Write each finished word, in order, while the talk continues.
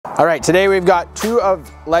All right, today we've got two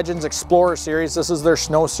of Legend's Explorer series. This is their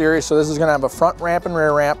snow series, so this is gonna have a front ramp and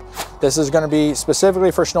rear ramp. This is gonna be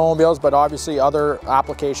specifically for snowmobiles, but obviously other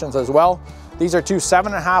applications as well. These are two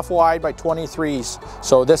 7.5 wide by 23s.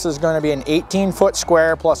 So this is gonna be an 18-foot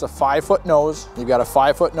square plus a 5-foot nose. You've got a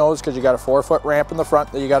 5-foot nose because you got a 4-foot ramp in the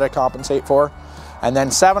front that you gotta compensate for. And then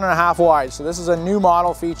 7.5 wide. So this is a new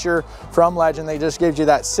model feature from Legend. They just gives you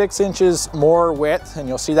that 6 inches more width, and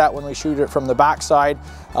you'll see that when we shoot it from the back side.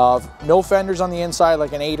 No fenders on the inside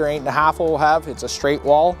like an 8 or 8.5 will have. It's a straight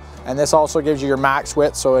wall, and this also gives you your max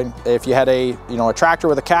width. So if you had a tractor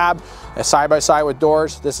with a cab, a side-by-side with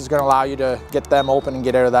doors, this is going to allow you to get them open and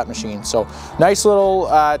get out of that machine. So nice little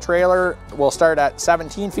trailer. Will start at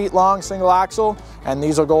 17 feet long, single axle, and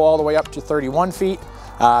these will go all the way up to 31 feet.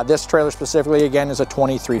 This trailer specifically, again, is a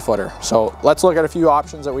 23-footer. So let's look at a few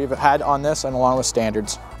options that we've had on this and along with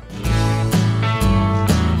standards.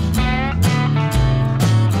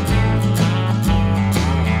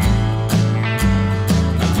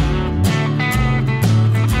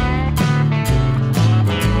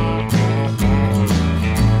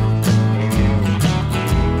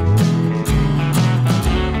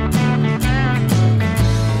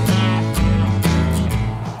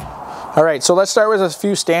 All right, so let's start with a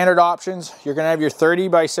few standard options. You're gonna have your 30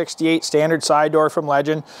 by 68 standard side door from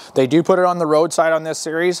Legend. They do put it on the roadside on this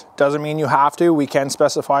series. Doesn't mean you have to. We can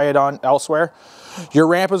specify it on elsewhere. Your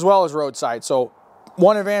ramp as well as roadside. So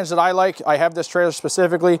one advantage that I like, I have this trailer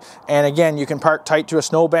specifically, and again, you can park tight to a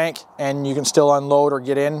snowbank and you can still unload or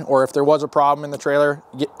get in, or if there was a problem in the trailer,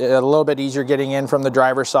 a little bit easier getting in from the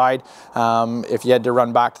driver's side if you had to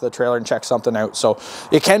run back to the trailer and check something out. So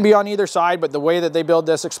it can be on either side, but the way that they build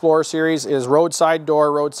this Explorer series is roadside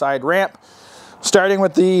door, roadside ramp. Starting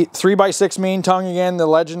with the 3x6 main tongue again, the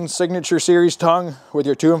Legend Signature Series tongue with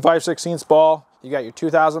your 2 5/16 ball. You got your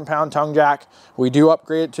 2,000-pound tongue jack. We do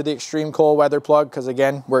upgrade it to the extreme cold weather plug because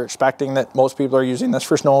again, we're expecting that most people are using this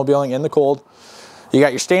for snowmobiling in the cold. You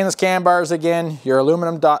got your stainless cam bars again, your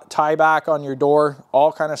aluminum tie back on your door,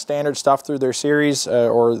 all kind of standard stuff through their series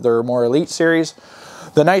or their more elite series.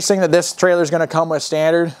 The nice thing that this trailer is going to come with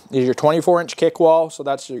standard is your 24-inch kick wall. So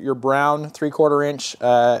that's your brown 3/4 inch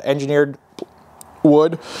engineered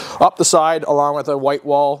wood up the side along with a white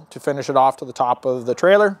wall to finish it off to the top of the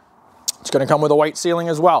trailer. It's going to come with a white ceiling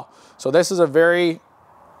as well. So this is a very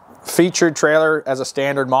featured trailer as a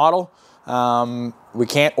standard model. We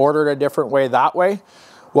can't order it a different way that way.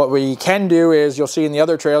 What we can do is, you'll see in the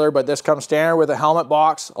other trailer, but this comes standard with a helmet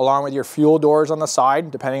box along with your fuel doors on the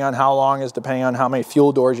side, depending on how long is depending on how many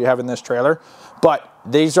fuel doors you have in this trailer. But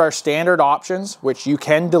these are standard options, which you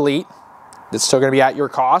can delete. It's still going to be at your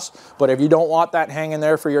cost, but if you don't want that hanging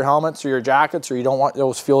there for your helmets or your jackets, or you don't want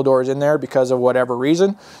those fuel doors in there because of whatever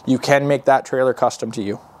reason, you can make that trailer custom to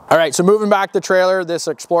you. All right, so moving back the trailer, this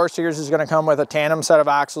Explorer series is going to come with a tandem set of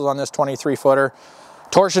axles on this 23-footer.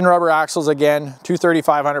 Torsion rubber axles again, two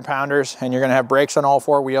 3,500 pounders, and you're going to have brakes on all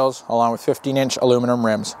 4 wheels along with 15-inch aluminum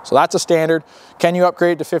rims. So that's a standard. Can you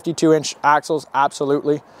upgrade to 52-inch axles?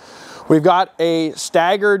 Absolutely. We've got a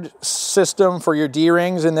staggered system for your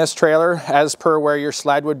D-rings in this trailer as per where your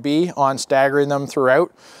sled would be on staggering them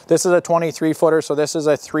throughout. This is a 23-footer, so this is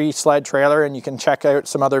a 3-sled trailer, and you can check out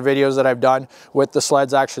some other videos that I've done with the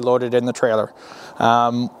sleds actually loaded in the trailer.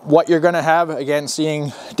 What you're going to have, again,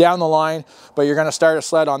 seeing down the line, but you're going to start a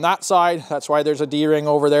sled on that side. That's why there's a D-ring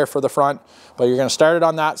over there for the front, but you're going to start it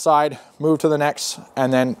on that side, move to the next,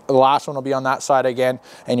 and then the last one will be on that side again,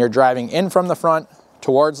 and you're driving in from the front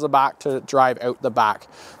towards the back to drive out the back.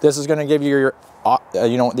 This is going to give you your,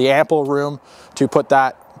 the ample room to put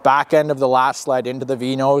that back end of the last sled into the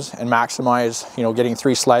V-nose and maximize, getting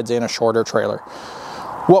 3 sleds in a shorter trailer.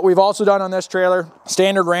 What we've also done on this trailer,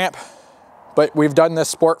 standard ramp, but we've done this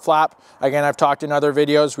sport flap. Again, I've talked in other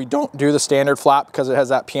videos, we don't do the standard flap because it has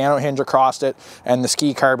that piano hinge across it, and the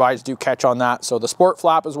ski carbides do catch on that. So the sport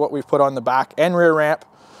flap is what we've put on the back and rear ramp.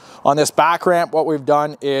 On this back ramp, what we've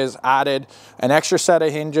done is added an extra set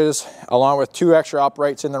of hinges along with 2 extra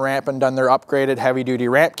uprights in the ramp and done their upgraded heavy-duty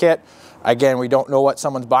ramp kit. Again, we don't know what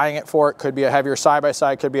someone's buying it for. It could be a heavier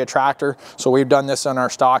side-by-side, could be a tractor. So we've done this on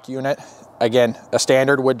our stock unit. Again, a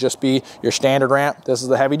standard would just be your standard ramp. This is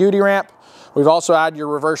the heavy-duty ramp. We've also added your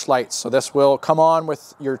reverse lights. So this will come on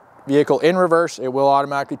with your vehicle in reverse. It will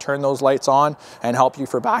automatically turn those lights on and help you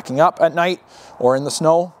for backing up at night or in the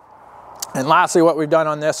snow. And lastly, what we've done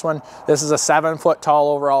on this one, this is a 7-foot tall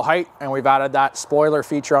overall height, and we've added that spoiler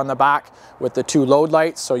feature on the back with the 2 load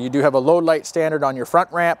lights. So you do have a load light standard on your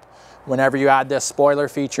front ramp. Whenever you add this spoiler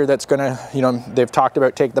feature, that's gonna, you know, they've talked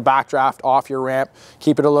about take the backdraft off your ramp,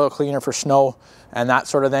 keep it a little cleaner for snow and that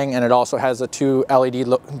sort of thing. And it also has the 2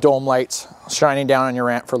 LED dome lights shining down on your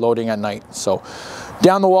ramp for loading at night. So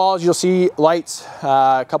down the walls, you'll see lights,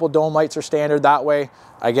 a couple dome lights are standard that way.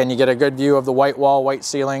 Again, you get a good view of the white wall, white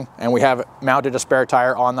ceiling, and we have mounted a spare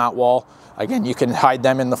tire on that wall. Again, you can hide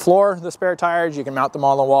them in the floor, the spare tires, you can mount them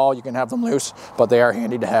on the wall, you can have them loose, but they are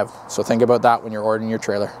handy to have. So think about that when you're ordering your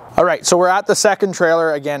trailer. All right, so we're at the second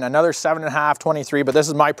trailer. Again, another 7.5, 23, but this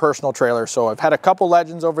is my personal trailer. So I've had a couple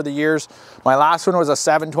Legends over the years. My last one was a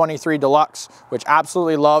 723 Deluxe, which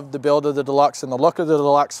absolutely loved the build of the Deluxe and the look of the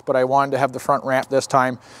Deluxe, but I wanted to have the front ramp this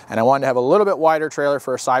time, and I wanted to have a little bit wider trailer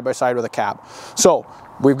for a side-by-side with a cab. So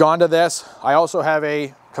we've gone to this. I also have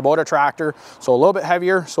a Kubota tractor, so a little bit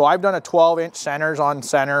heavier. So I've done a 12-inch centers on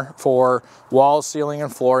center for walls, ceiling,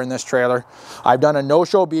 and floor in this trailer. I've done a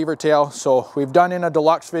no-show beaver tail. So we've done in a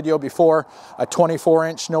Deluxe video before a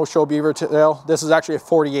 24-inch no-show beaver tail. This is actually a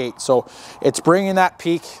 48. So it's bringing that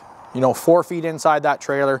peak, you know, 4 feet inside that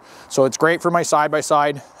trailer. So it's great for my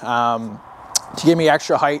side-by-side to give me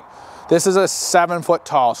extra height. This is a 7-foot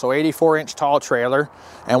tall, so 84-inch tall trailer.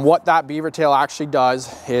 And what that beaver tail actually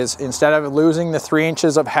does is, instead of losing the 3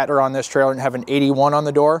 inches of header on this trailer and having 81 on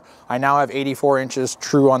the door, I now have 84 inches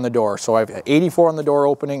true on the door. So I have 84 on the door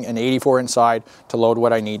opening and 84 inside to load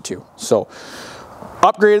what I need to. So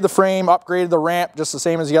upgraded the frame, upgraded the ramp, just the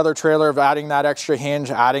same as the other trailer, of adding that extra hinge,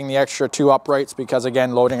 adding the extra 2 uprights, because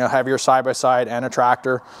again, loading a heavier side-by-side and a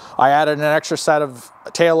tractor. I added an extra set of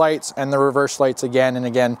tail lights and the reverse lights again and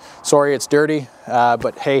again. Sorry, it's dirty,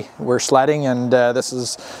 but hey, we're sledding, and this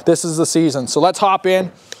is the season. So let's hop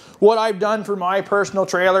in. What I've done for my personal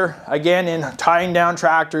trailer, again, in tying down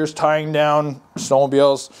tractors, tying down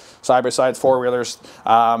snowmobiles, side-by-sides, 4-wheelers,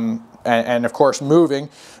 and of course moving.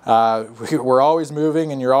 We're always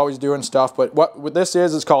moving and you're always doing stuff, but what this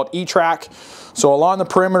is called E-Track. So along the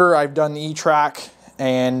perimeter, I've done the E-Track,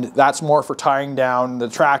 and that's more for tying down the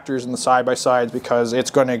tractors and the side-by-sides, because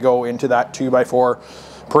it's going to go into that 2x4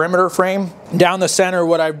 perimeter frame. Down the center,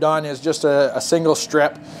 what I've done is just a single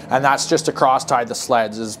strip, and that's just to cross tie the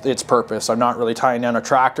sleds is its purpose. I'm not really tying down a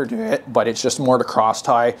tractor to it, but it's just more to cross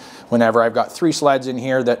tie whenever I've got 3 sleds in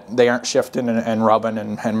here that they aren't shifting and rubbing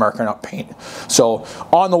and marking up paint. So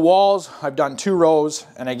on the walls, I've done 2 rows,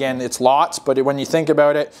 and again, it's lots, but when you think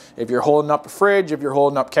about it, if you're holding up a fridge, if you're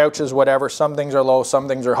holding up couches, whatever, some things are low, some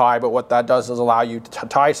things are high, but what that does is allow you to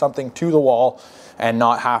tie something to the wall and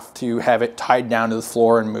not have to have it tied down to the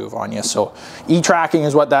floor and move on you. So E-tracking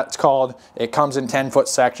is what that's called. It comes in 10-foot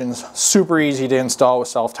sections, super easy to install with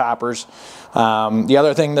self-tappers. The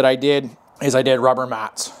other thing that I did is I did rubber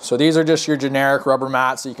mats. So these are just your generic rubber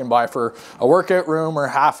mats that you can buy for a workout room, or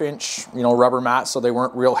 1/2-inch, you know, rubber mats, so they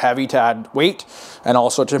weren't real heavy to add weight and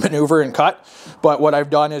also to maneuver and cut. But what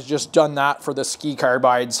I've done is just done that for the ski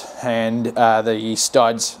carbides and the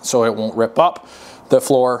studs, so it won't rip up the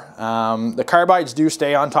floor. The carbides do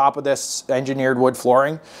stay on top of this engineered wood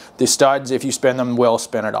flooring. The studs, if you spin them, will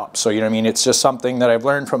spin it up. So, you know what I mean? It's just something that I've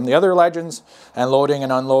learned from the other Legends, and loading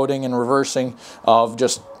and unloading and reversing of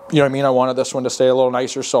just, you know what I mean? I wanted this one to stay a little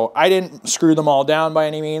nicer. So I didn't screw them all down by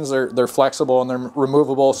any means. They're flexible and they're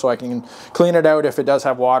removable, so I can clean it out if it does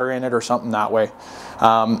have water in it or something that way.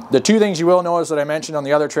 The 2 things you will notice that I mentioned on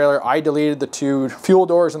the other trailer, I deleted the 2 fuel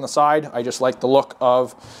doors on the side. I just like the look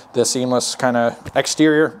of the seamless kind of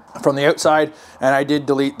exterior from the outside, and I did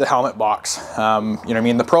delete the helmet box. You know what I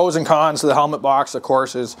mean? The pros and cons of the helmet box, of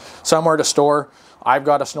course, is somewhere to store. I've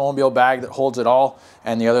got a snowmobile bag that holds it all.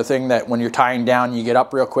 And the other thing, that when you're tying down, you get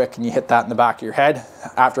up real quick and you hit that in the back of your head.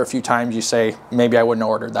 After a few times, you say, maybe I wouldn't have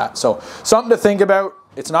ordered that. So something to think about.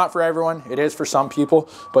 It's not for everyone. It is for some people,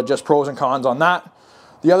 but just pros and cons on that.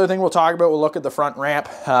 The other thing we'll talk about, we'll look at the front ramp.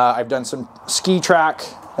 I've done some ski track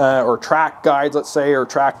or track guides, let's say, or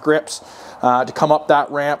track grips to come up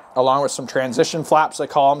that ramp, along with some transition flaps, I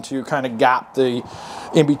call them, to kind of gap the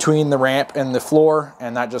in between the ramp and the floor,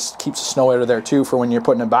 and that just keeps the snow out of there too for when you're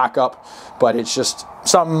putting it back up. But it's just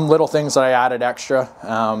some little things that I added extra.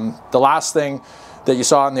 The last thing that you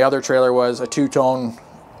saw in the other trailer was a 2-tone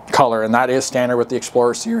color, and that is standard with the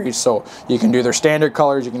Explorer series. So you can do their standard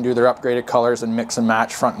colors, you can do their upgraded colors, and mix and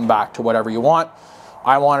match front and back to whatever you want.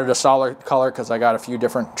 I wanted a solid color because I got a few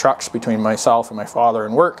different trucks between myself and my father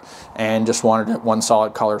and work, and just wanted one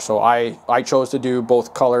solid color. So I chose to do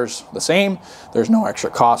both colors the same. There's no extra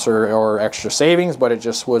costs or extra savings, but it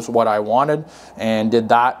just was what I wanted, and did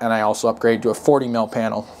that. And I also upgraded to a 40 mil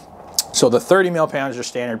panel. So the 30 mil panel is your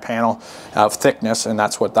standard panel of thickness, and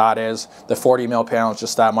that's what that is. The 40 mil panel is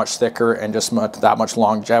just that much thicker and just that much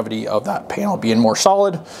longevity of that panel being more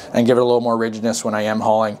solid and give it a little more rigidness when I am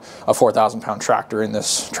hauling a 4,000 pound tractor in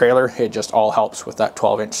this trailer. It just all helps with that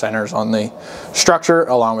 12-inch centers on the structure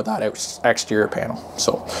along with that exterior panel.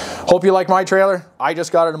 So hope you like my trailer. I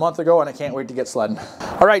just got it a month ago and I can't wait to get sledding.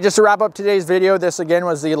 All right, just to wrap up today's video, this again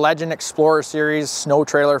was the Legend Explorer Series snow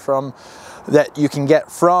trailer that you can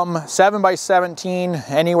get from 7x17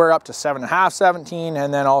 anywhere up to 7.5, 17,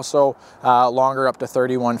 and then also longer up to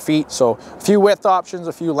 31 feet. So a few width options,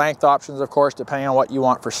 a few length options, of course, depending on what you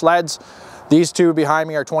want for sleds. These two behind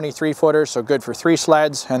me are 23 footers, so good for 3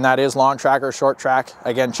 sleds, and that is long track or short track.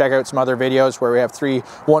 Again, check out some other videos where we have 3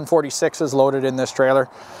 146s loaded in this trailer.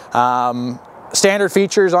 Standard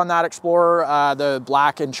features on that Explorer, the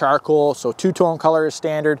black and charcoal, so 2-tone color is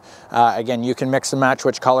standard. Again, you can mix and match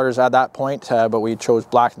which colors at that point, but we chose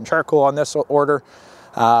black and charcoal on this order.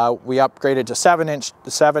 We upgraded to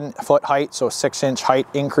 7 foot height, so 6-inch height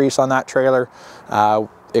increase on that trailer.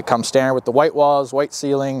 It comes standard with the white walls, white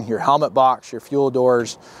ceiling, your helmet box, your fuel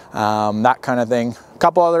doors, that kind of thing. A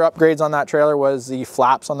couple other upgrades on that trailer was the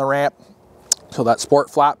flaps on the ramp. So that sport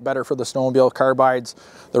flap, better for the snowmobile carbides.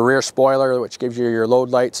 The rear spoiler, which gives you your load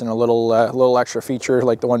lights and a little extra feature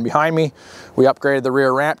like the one behind me. We upgraded the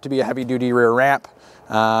rear ramp to be a heavy duty rear ramp.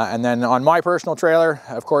 And then on my personal trailer,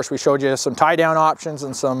 of course, we showed you some tie down options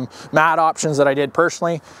and some mat options that I did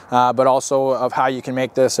personally, but also of how you can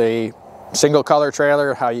make this a single color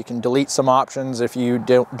trailer, how you can delete some options if you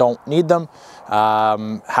don't need them,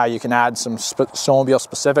 how you can add some snowmobile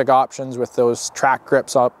specific options with those track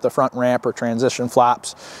grips up the front ramp or transition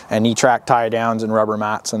flaps and e-track tie downs and rubber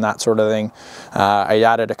mats and that sort of thing. I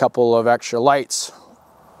added a couple of extra lights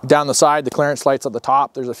down the side, the clearance lights at the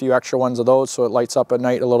top. There's a few extra ones of those, so it lights up at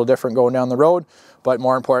night a little different going down the road. But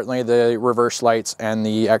more importantly, the reverse lights and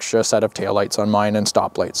the extra set of tail lights on mine and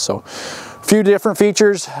stop lights. So a few different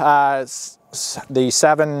features. The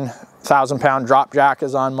 7,000 pound drop jack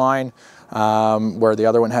is on mine, where the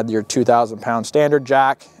other one had your 2,000 pound standard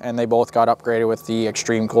jack, and they both got upgraded with the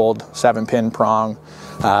extreme cold 7-pin prong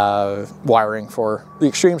wiring for the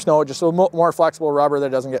extreme snow, just a more flexible rubber that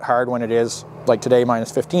doesn't get hard when it is, like today,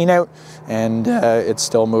 -15 out, and it's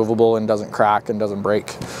still movable and doesn't crack and doesn't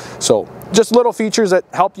break. So just little features that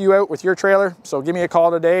help you out with your trailer. So give me a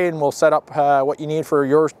call today and we'll set up what you need for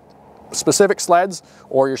your specific sleds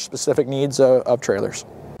or your specific needs of trailers.